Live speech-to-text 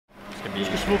Skal vi... Du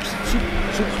skal smukke.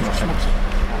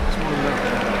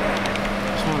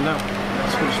 Små lav.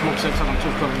 Så skal du smukke 6 om 2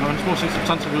 sekunder. Når man små 6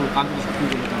 ton, så vil du rente, du skal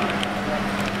bygge lidt.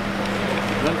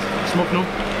 Smuk nu.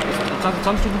 Tag til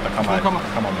tonstube. Der kommer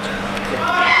om.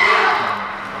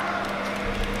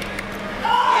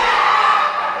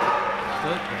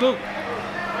 Go!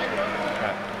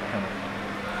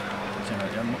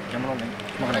 Jeg må længe.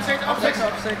 Op 6.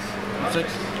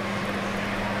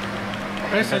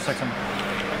 Okay, 6.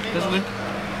 Det er så det.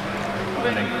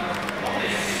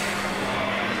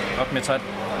 Op med tight.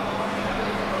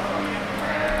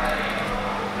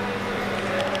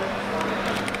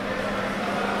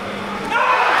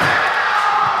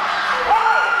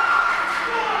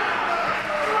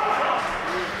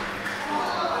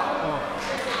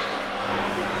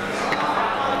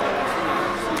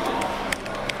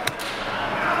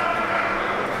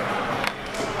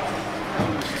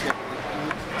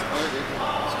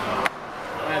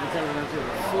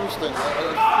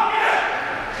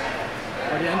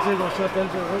 Og de anser vores første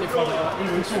ansøg rundt for dig.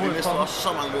 Vi mister også så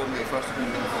mange våben i første bil.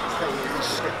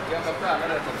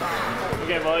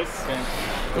 Okay, boys.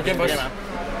 Okay, boys.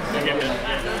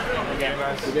 Ja,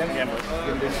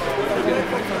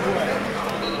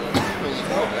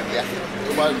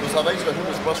 du så rigtig svært, at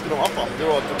du bare skyde dem op for. Det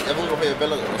var, jeg ved ikke, hvorfor jeg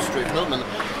vælger at straight ned, men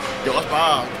det var også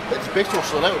bare, at de begge to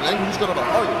sidder lavt. Den anden husker, der var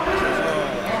høj.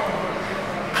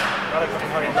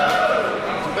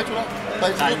 Begge to der?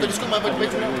 Nej, de skød mig, hvor de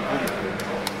begge to der.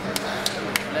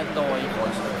 Landet over i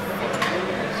Højsleth.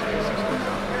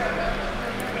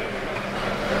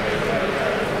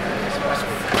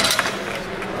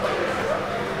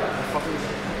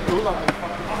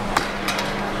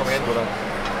 Kom igen på dig.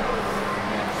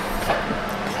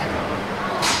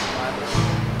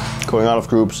 Going out of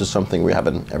groups is something we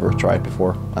haven't ever tried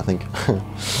before, I think.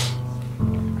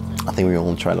 I think we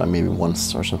only tried like maybe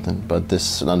once or something, but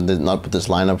this not with this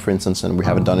lineup, for instance, and we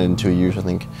haven't done it in 2 years, I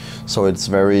think. So it's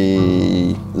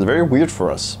very weird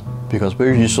for us because we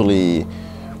usually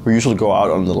go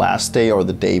out on the last day or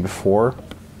the day before.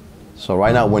 So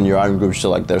right now, when you're out in groups,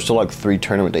 there's still like 3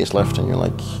 tournament days left, and you're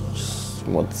like,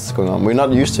 what's going on? We're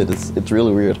not used to it. It's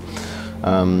really weird.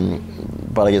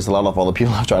 But I guess a lot of other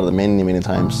people have tried it many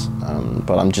times.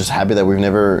 But I'm just happy that we've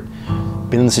never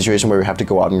been in a situation where we have to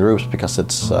go out in groups because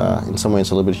it's in some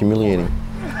ways a little bit humiliating.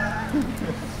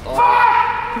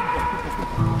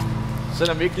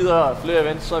 Selvom vi ikke gider flere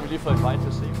events, så har vi lige fået en vej til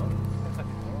at se.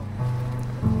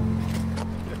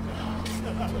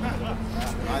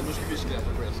 Nej, nu skal vi skære på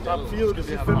Fractal. Der er 4 ud,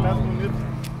 det er 5 mærker på net.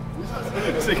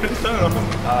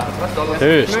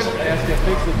 Høst.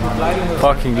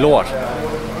 Fucking lort.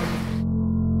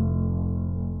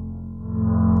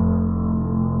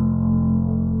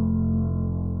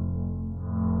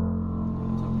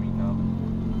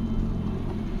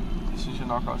 Det synes jeg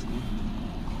nok også lige.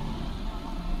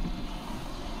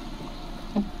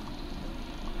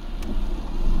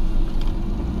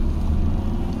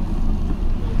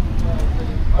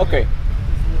 Okay.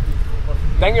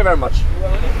 Thank you very much.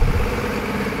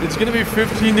 It's gonna be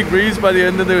 15 degrees by the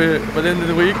end of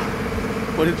the week,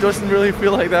 but it doesn't really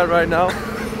feel like that right now.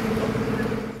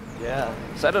 Yeah.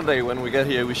 Saturday when we get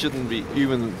here, we shouldn't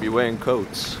even be wearing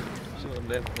coats. Sådan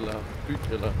den eller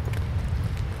byt eller.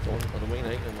 Og du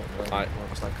mener ikke, at man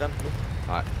må snakke grimt nu?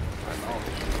 Nej.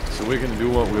 So we're gonna do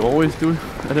what we always do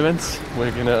at events.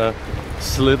 We're gonna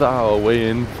slither our way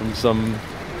in from some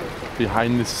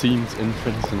behind the scenes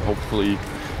entrance and hopefully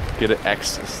get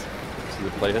access to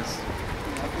the players.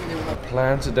 The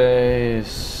plan today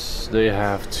is they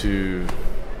have to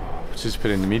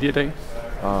participate in the media day,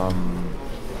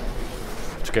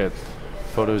 to get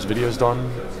photos, videos done,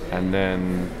 and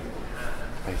then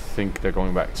I think they're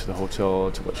going back to the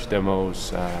hotel to watch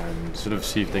demos and sort of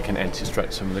see if they can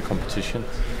anti-strat some of the competition.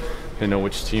 They know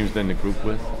which teams they're in the group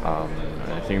with.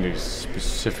 And I think they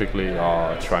specifically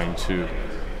are trying to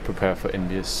prepare for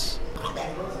Envious.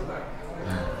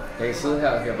 Jeg kan sidde her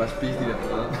og kan bare spise de der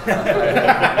brød.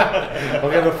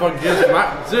 Okay, hvad fuck giver det?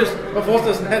 Seriøst, hvad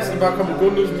forestiller sådan Hansen bare kommer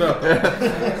gående ud sådan der?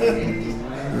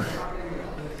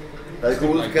 Lad os gå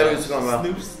ud, så kan du ikke så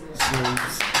meget.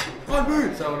 Snoops.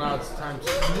 So now it's time to...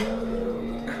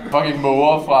 Fucking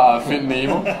måger fra Find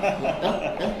Nemo.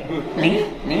 Me?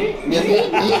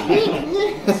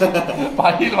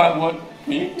 Bare helt vejen rundt.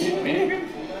 Me?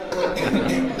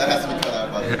 That has to be cut out,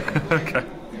 buddy. Okay.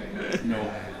 No.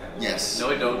 Yes. No,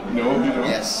 I don't. No, you don't.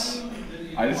 Yes.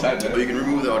 I decided that. But you can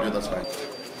remove the audio, that's fine.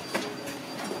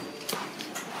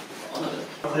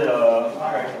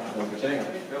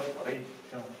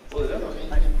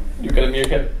 You got a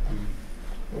meerkat?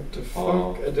 What the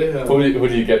fuck er det her? Who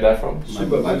did you get that from?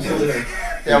 Super, hvem siger det her?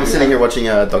 Yeah, I'm sitting here watching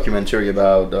a documentary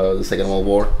about the Second World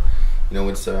War. You know,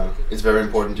 it's very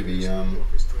important to be, you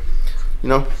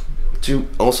know, to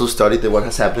also study what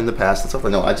has happened in the past and stuff.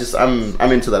 No,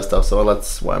 I'm into that stuff, so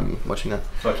that's why I'm watching that.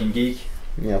 Fucking geek.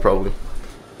 Yeah, probably.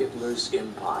 Hitler's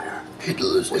empire.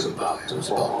 Hitler's was empire about to was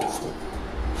about to fall. fall.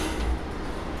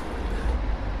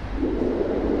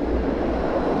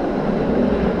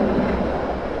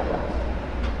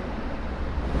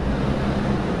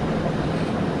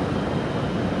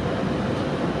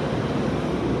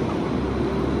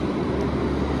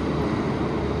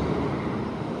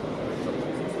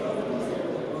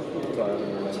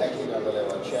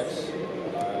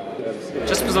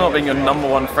 Just because I'm not being your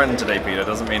 #1 friend today, Peter,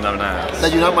 doesn't mean I'm an ass.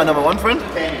 That you're not my #1 friend?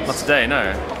 Not today,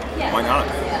 no. Why not?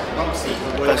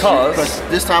 Because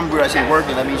this time we're actually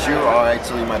working. That means you are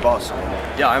actually my boss.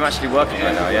 yeah, I'm actually working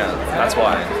right now. Yeah, that's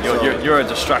why. You're a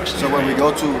distraction. So when we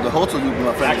go to the hotel, you'll be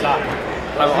my friend.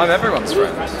 I'm everyone's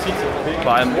friend, but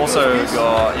I'm also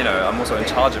I'm also in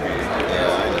charge of you.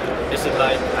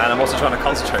 And I'm also trying to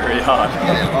concentrate really hard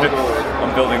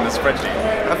on building the spreadsheet.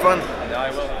 Have fun.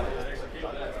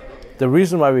 The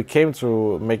reason why we came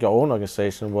to make our own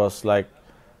organization was like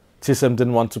TSM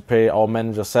didn't want to pay our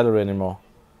manager salary anymore.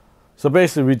 So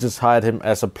basically we just hired him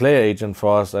as a player agent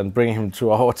for us and bringing him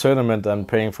to our tournament and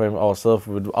paying for him ourselves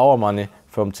with our money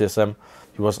from TSM.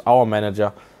 He was our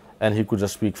manager and he could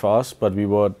just speak for us, but we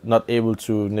were not able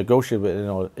to negotiate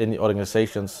with any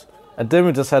organizations. And then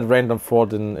we just had random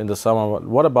thought in the summer,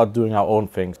 what about doing our own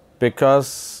things?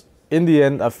 Because in the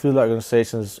end, I feel like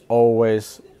organizations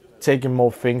always taking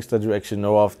more things that you actually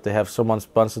know of. They have so much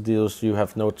sponsor deals, you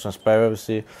have no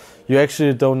transparency. You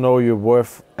actually don't know your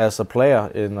worth as a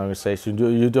player in an organization.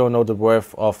 You don't know the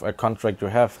worth of a contract you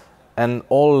have. And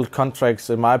all contracts,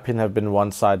 in my opinion, have been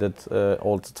one-sided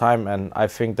all the time. And I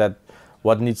think that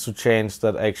what needs to change,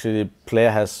 that actually player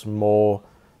has more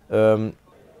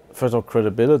first of all,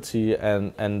 credibility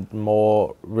and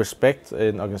more respect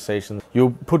in organizations.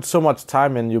 You put so much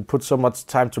time in, you put so much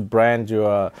time to brand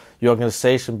your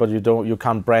organization, but you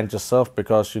can't brand yourself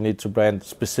because you need to brand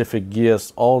specific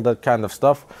gears, all that kind of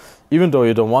stuff. Even though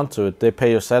you don't want to, they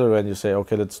pay your salary and you say,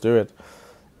 okay, let's do it.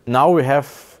 Now we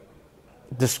have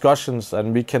discussions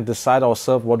and we can decide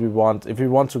ourselves what we want. If we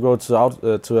want to go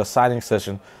to a signing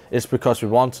session, it's because we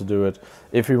want to do it.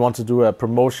 If we want to do a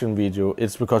promotion video,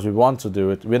 it's because we want to do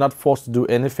it. We're not forced to do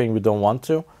anything we don't want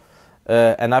to.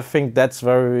 And I think that's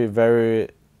very, very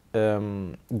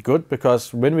good,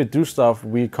 because when we do stuff,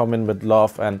 we come in with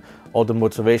love and all the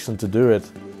motivation to do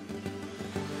it.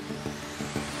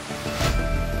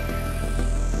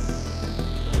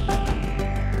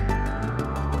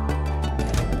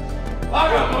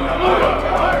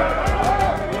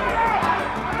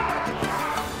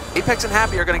 Apex and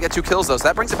Happy are going to get 2 kills though, so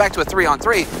that brings it back to a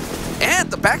 3-on-3.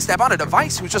 And the backstab on a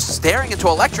Device who's just staring into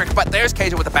electric, but there's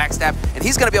Cajun with the backstab, and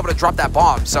he's going to be able to drop that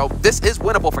bomb. So this is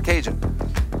winnable for Cajun.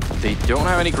 They don't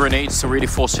have any grenades to really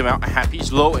force him out.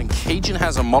 Happy's low, and Cajun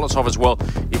has a Molotov as well.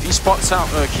 If he spots out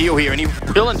Keo here, and he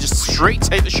will, and just straight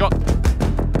take the shot.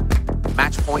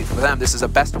 Match point for them. This is a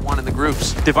best of 1 in the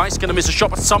groups. Device gonna miss a shot,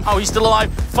 but somehow he's still alive.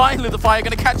 Finally, the fire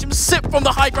gonna catch him. Sip from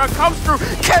the high ground comes through.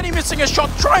 Kenny missing a shot,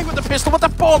 trying with the pistol, but the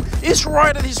bomb is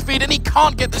right at his feet, and he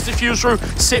can't get this defuse through.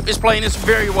 Sip is playing this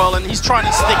very well, and he's trying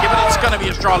to stick it, but it's gonna be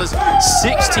Astralis.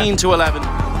 16-11.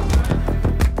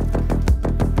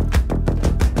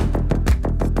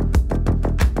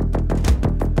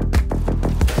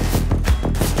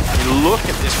 Look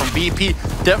at this from BP.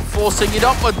 They're forcing it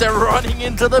up, but they're running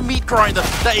into the meat grinder.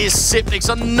 That is Sipnix.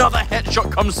 Another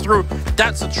headshot comes through.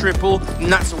 That's a triple,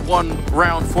 and that's a 1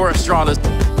 round for Astralis.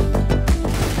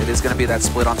 It is going to be that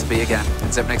split onto B again.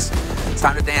 And Sipnix, it's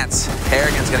time to dance.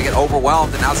 Karrigan's going to get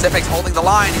overwhelmed, and now Sipnix holding the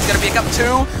line. He's going to pick up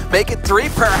 2, make it 3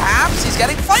 perhaps. He's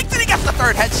getting flanked, and he gets the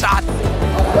 3rd headshot.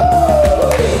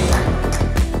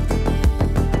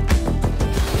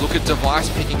 Look at Device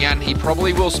picking out, and he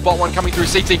probably will spot one coming through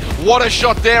CT. What a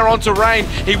shot there onto Rain.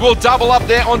 He will double up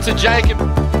there onto Jacob. There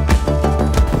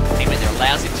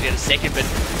allows him to get a second, but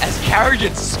as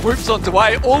Karrigan swoops onto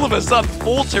A, all of a sudden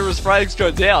 4 terrorist frags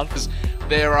go down.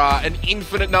 There are an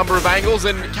infinite number of angles,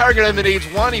 and Karrigan only needs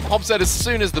 1. He pops out as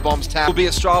soon as the bomb's tapped. Will be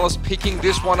Astralis picking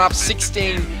this one up,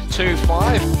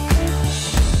 16-5.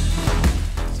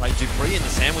 Like dupreeh in the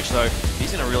sandwich though,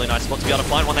 he's in a really nice spot to be able to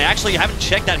find one. They actually haven't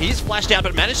checked that. He's flashed out,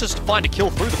 but manages to find a kill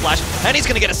through the flash, and he's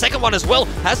going to get a second one as well.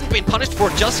 Hasn't been punished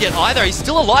for it just yet either. He's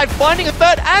still alive, finding a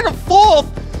 3rd and a 4th.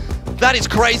 That is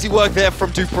crazy work there from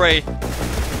dupreeh.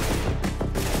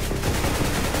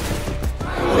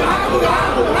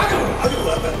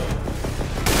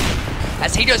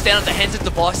 As he goes down at the hands of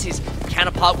Device, he's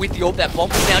counterpart with the orb. That bomb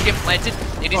will now get planted.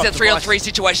 It is a 3-on-3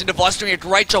 situation. Device doing a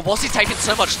great job. Whilst he's taking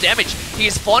so much damage, he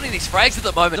is finding these frags at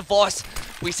the moment. Device,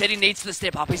 we said he needs to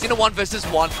step up. He's in a 1 versus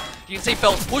 1. You can see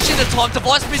Felt's pushing the time.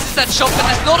 Device misses that shot, but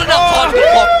there's not enough time to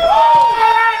block.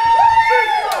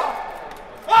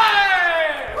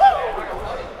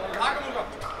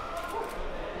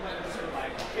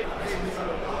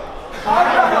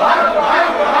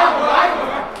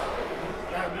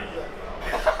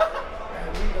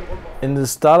 In the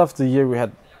start of the year we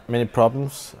had many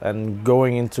problems, and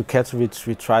going into Katowice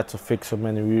we tried to fix so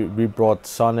many. We brought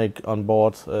Sonic on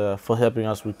board for helping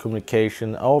us with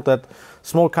communication, all that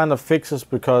small kind of fixes,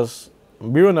 because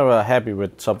we were never happy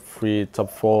with top 3,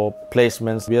 top 4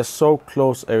 placements. We are so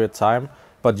close every time,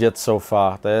 but yet so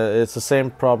far. It's the same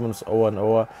problems over and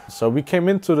over. So we came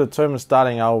into the tournament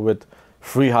starting out with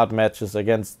 3 hard matches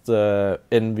against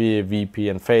Envy, VP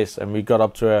and FaZe, and we got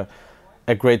up to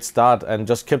a great start and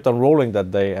just kept on rolling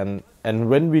that day. And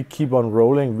when we keep on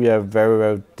rolling, we are a very,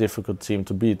 very difficult team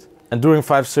to beat. And doing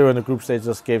 5-0 in the group stage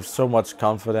just gave so much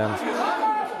confidence.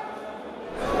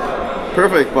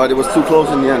 Perfect, but it was too close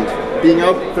in the end. Being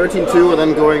up 13-2 and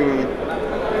then going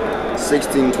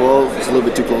 16-12 is a little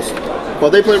bit too close.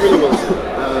 But they played really well.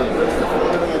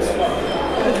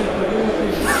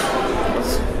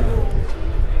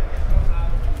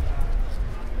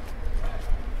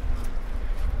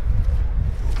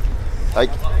 Like,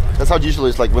 that's how usually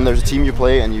it's like when there's a team you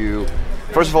play and you,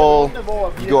 first of all,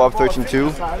 you go up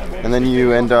 13-2 and then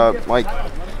you end up like,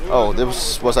 oh,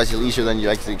 this was actually easier than you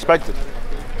actually expected.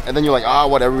 And then you're like,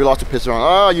 whatever, we lost to Pizza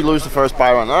round, you lose the first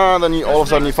buy round, then you, all of a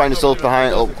sudden you find yourself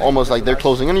behind, almost like they're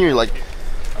closing in and you're like,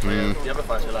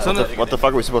 what the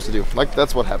fuck are we supposed to do? Like,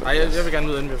 that's what happened. Jeg vil gerne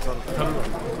møde inden vi får den.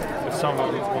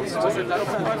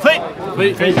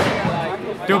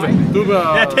 Dube.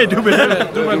 Ja, det er Dube.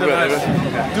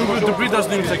 Dupreeh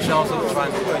doesn't even take shots, so it's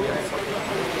fine.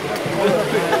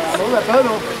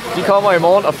 De kommer i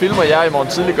morgen og filmer jer i morgen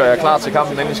tidlig, gør jeg klar til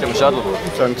kampen, inden I skal med shuttle.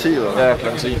 Klokken 10 eller? Ja,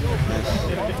 klokken 10. 10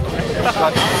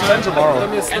 tomorrow.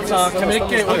 Altså, kan man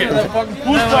ikke... Okay,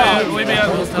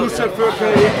 husk at før kan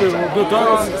I ikke blive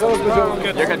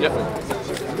døren. Jeg kan, ja. I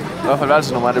hvert fald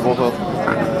værelsesnummer er det bor på.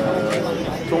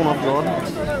 214.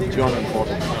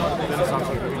 214.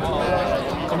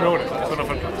 Kom over det.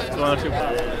 220.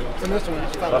 Så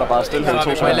er der bare stillhed i 2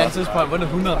 sekunder. På et eller andet tidspunkt vundet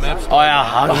 100 maps. Ja,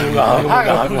 Hakkemuga.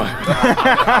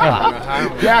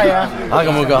 Ja.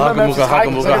 Hakkemuga. Men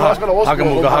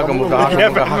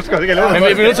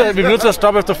vi er nødt til at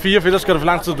stoppe efter 4, for ellers skal det for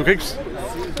lang tid. Du kan ikke...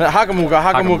 Hakkemuga.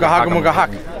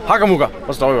 Hakkemuga.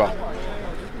 Hvor står vi bare?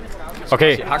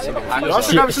 Okay.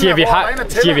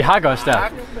 Siger vi hak også der?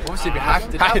 Hvorfor siger vi hak?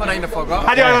 Det er derfor, der er en, der får godt.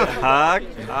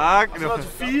 Hak. Så er det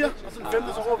 4, og så den 5.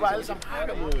 så råber alle sammen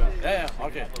Hakkemuga. Ja,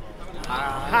 okay.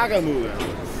 Hakkemuga.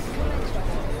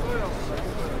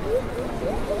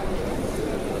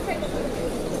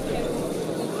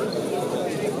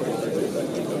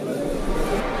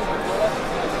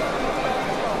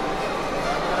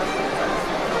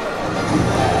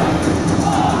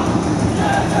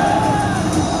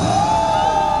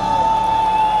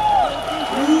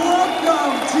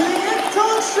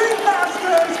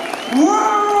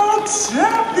 World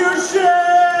Championship!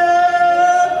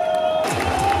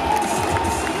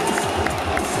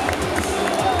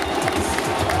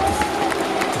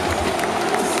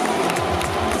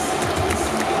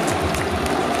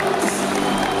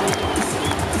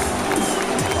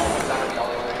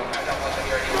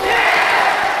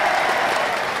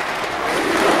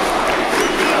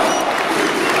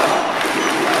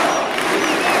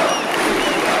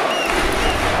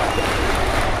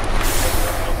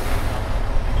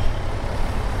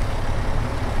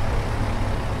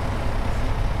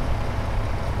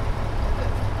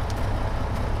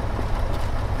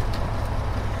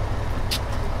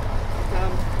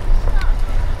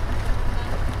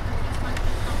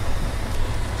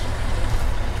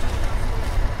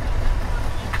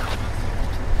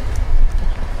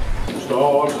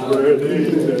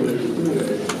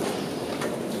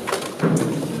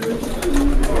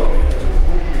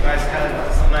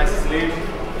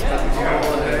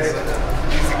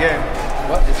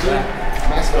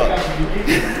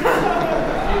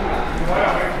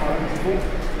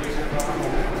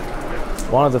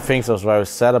 One of the things I was very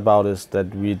sad about is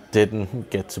that we didn't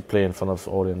get to play in front of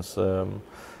the audience.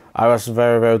 I was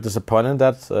very, very disappointed in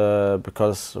that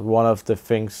because one of the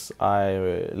things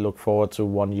I looked forward to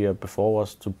 1 year before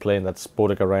was to play in that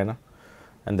Borg arena.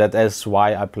 And that is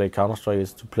why I play Counter-Strike,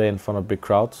 is to play in front of big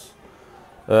crowds.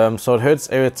 So it hurts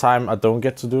every time I don't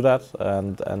get to do that.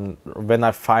 And when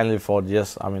I finally thought,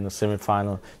 yes, I'm in the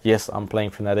semi-final, yes, I'm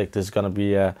playing Fnatic, this is going to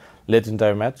be a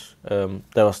legendary match.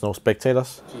 There was no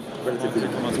spectators. Relatively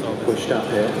pushed up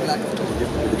here.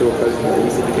 The door closing, are you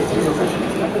indicating something?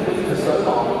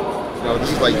 No, this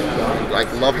is like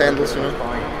love handles, you know.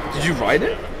 Did you ride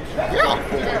it? Yeah.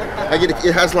 Like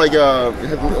it has like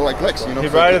legs, you know. He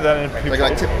ride it and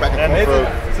like tip back and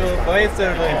forth. So why is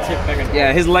there like tip back and forth?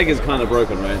 Yeah, his leg is kind of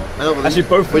broken, right? I know, but actually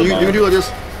both. But you can do like this.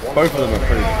 Both of them are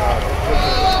pretty.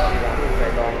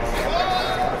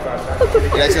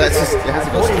 Yeah, actually, that's just, it has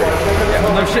to go straight. Yeah,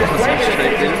 no shit, it's not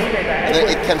straight, dude. And then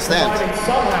it can stand.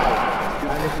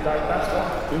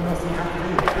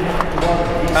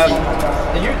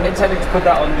 Are you intending to put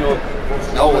that on your...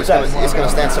 No, it's gonna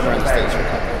stand somewhere on the stage.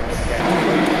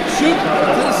 Shoot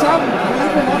to the sun.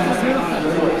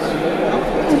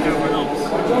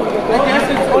 I guess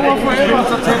it's over for everyone.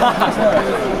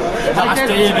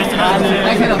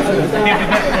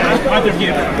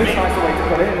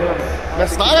 Hvad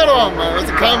snakker du om, man?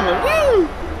 What's the camera? Woo!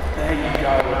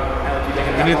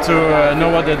 We need to know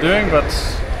what they're doing, but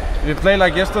if you play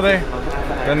like yesterday,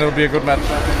 then it'll be a good match.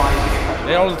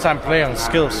 They all the time play on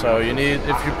skills, so you need,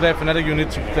 if you play Fnatic, you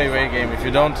need to play away game. If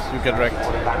you don't, you get wrecked.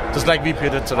 Just like VP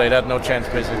did today, they had no chance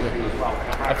basically.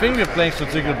 I think we're playing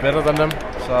strategically better than them,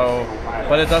 so,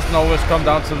 but it doesn't always come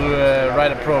down to the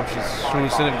right approach. It's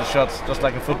who's hitting the shots, just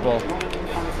like in football.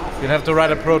 You have the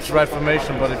right approach, right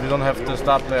formation, but if you don't have the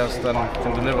star players then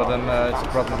can deliver, then it's a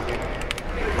problem.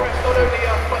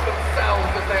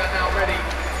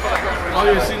 Oh,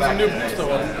 you've seen some new booster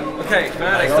ones. Okay,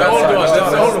 Fnatic. That's the old one.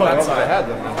 That's the old ones I had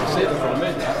them.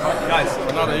 Guys,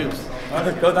 but not used.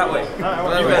 Go that way. You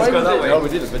guys go that way. No, we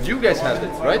didn't. But you guys had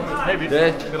it, right? Maybe.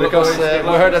 Because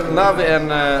we heard that Navi and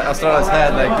Astralis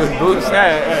had like good boosts.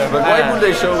 Yeah. But why would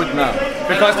they show it now?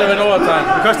 Because they're in overtime.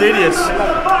 Because they're idiots.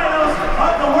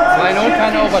 I know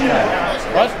kind of overtime.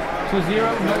 What? 2-0?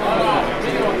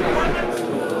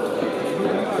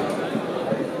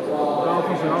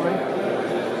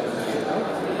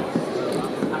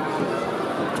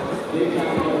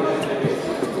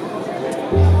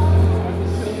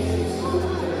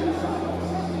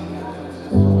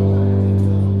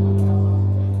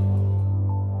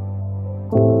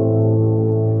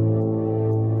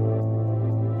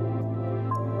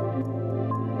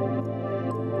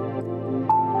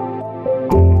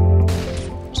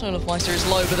 Meister is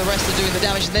low, but the rest are doing the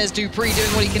damage, and there's dupreeh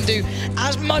doing what he can do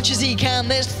as much as he can.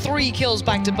 There's 3 kills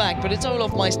back to back, but it's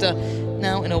Olaf Meister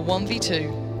now in a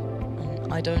 1v2.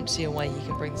 I don't see a way he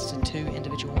can bring this to 2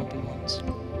 individual 1v1s.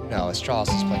 No,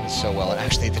 Astralis is playing this so well, and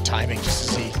actually the timing, just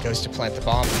as he goes to plant the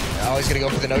bomb. Now he's gonna go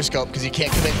for the no-scope because he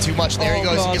can't commit too much. There he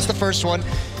goes, God. He gets the first one.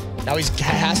 Now he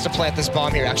has to plant this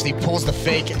bomb here. Actually pulls the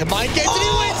fake, the mind games, and he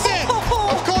wins it!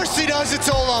 Of course he does, it's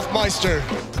Olaf Meister.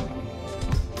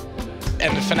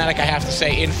 And Fnatic, I have to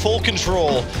say, in full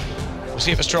control. We'll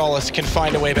see if Astralis can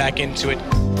find a way back into it.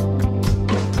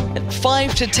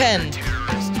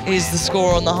 5-10 is the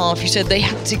score on the half. You said they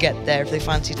had to get there if they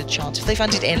fancied a chance. If they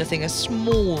fancied anything, a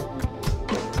small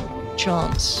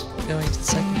chance going into the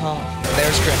second half.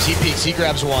 There's Crims, he peeks, he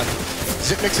grabs one.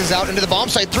 Zipnix is out into the bomb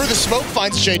site, through the smoke,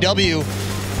 finds JW.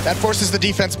 That forces the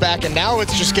defense back, and now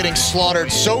it's just getting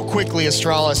slaughtered so quickly.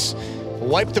 Astralis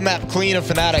wiped the map clean of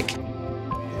Fnatic.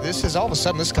 This is all of a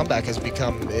sudden, this comeback is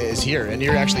here, and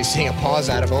you're actually seeing a pause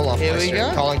out of Olaf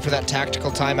Meister, calling for that tactical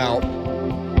timeout.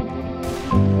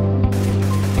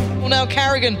 Well, now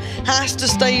karrigan has to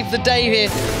save the day here.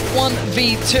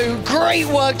 1v2, great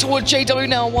work towards JW,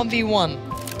 now 1v1.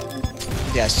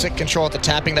 Yeah, sick control at the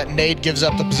tapping. That nade gives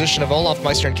up the position of Olaf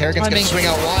Meister, and karrigan's gonna swing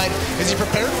out wide. Is he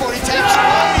prepared for it? He taps,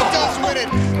 oh, he does win it!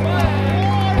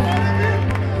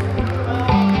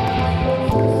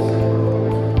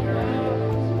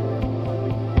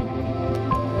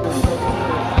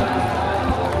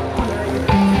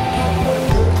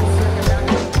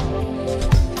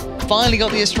 Finally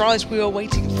got the Astralis we were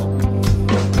waiting for.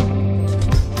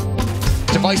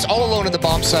 Device all alone in the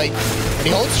bomb site. And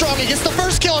he holds strong, he gets the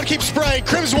first kill and keeps spraying.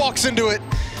 Crims walks into it.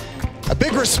 A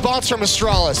big response from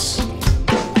Astralis.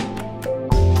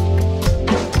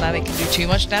 Fnatic can do too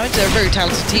much damage. They're a very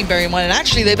talented team, bearing in mind, and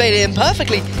actually they bait it in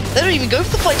perfectly. They don't even go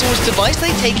for the fight towards Device,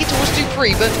 they take it towards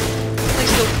dupreeh, but they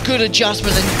still good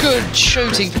adjustment and good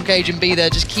shooting from cajunb there,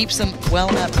 just keeps them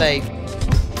well at bay.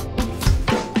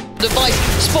 Device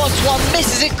spots one,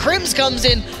 misses it, Crims comes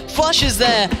in, flushes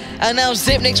there, and now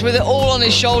Zipnix with it all on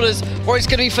his shoulders, or it's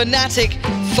going to be Fnatic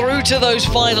through to those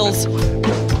finals.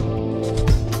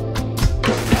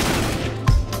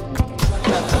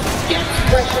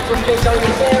 Pressure from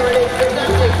JW there, and it's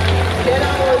Fnatic get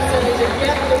Andersen to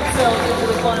get themselves into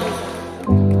the finals.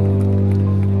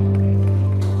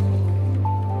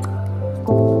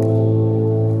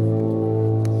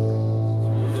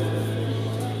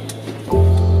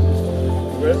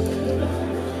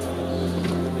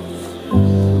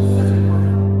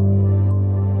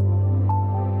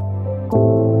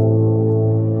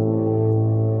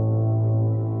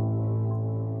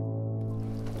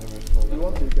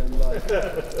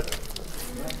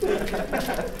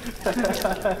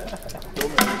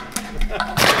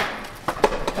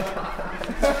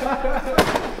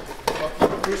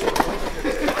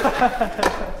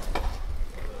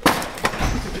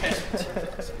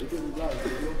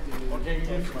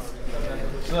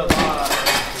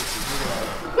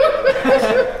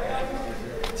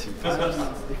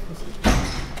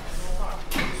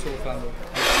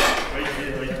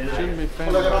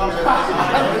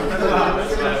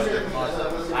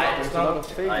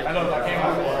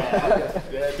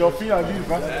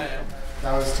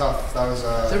 That was tough. That was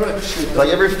like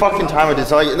every fucking time I did.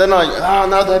 So like, then like, now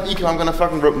that I have eco, I'm gonna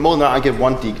fucking mold now. I get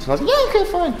 1 deke. So I was like, yeah, okay,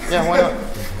 fine. Yeah, why not?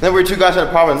 Then we were 2 guys at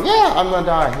a power and yeah, I'm gonna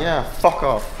die. Yeah, fuck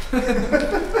off.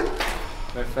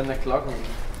 Hvad fanden klokken?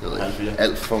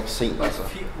 Alt for sent, altså.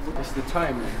 It's the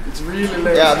time. It's really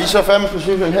late. Ja, vi så fandme på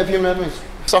 7,5 minutter.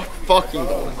 Så fucking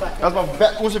dårligt. Jeg var bare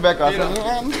usikker at gøre sådan.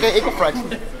 Ja, nu skal jeg ikke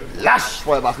Fractal. Lash,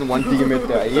 hvor jeg bare sådan 1 deke midt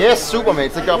der. Yes, super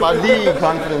mate. Så gør bare lige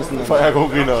confidencen. For jeg er god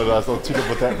griner, og der er så tykker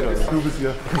på tand. Stupid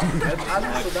siger.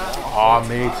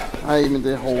 Mate. Ej, men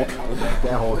det er hårdt.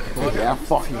 Det er hårdt. Det er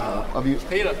fucking hårdt. Og vi...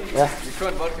 Peter, ja. vi kører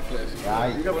en vodkaflaske. Nej.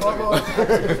 Vi kan prøve.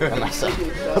 Jamen altså.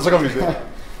 Og så kommer vi til.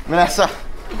 Men altså.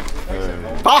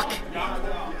 Fuck!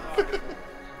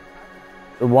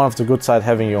 One of the good side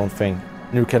having your own thing.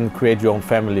 You can create your own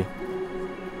family.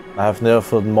 I have never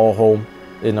felt more home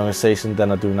in an organization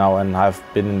than I do now, and I've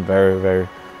been in very, very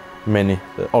many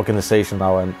organizations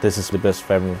now, and this is the best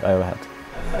family I ever had.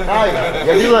 Nej,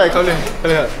 jeg lider ikke.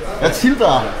 Jeg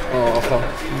tilter. For.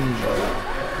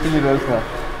 Det er lidt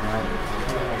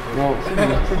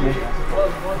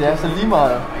det er så lige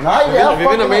meget. Nej, det er vi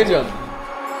vinder majoren.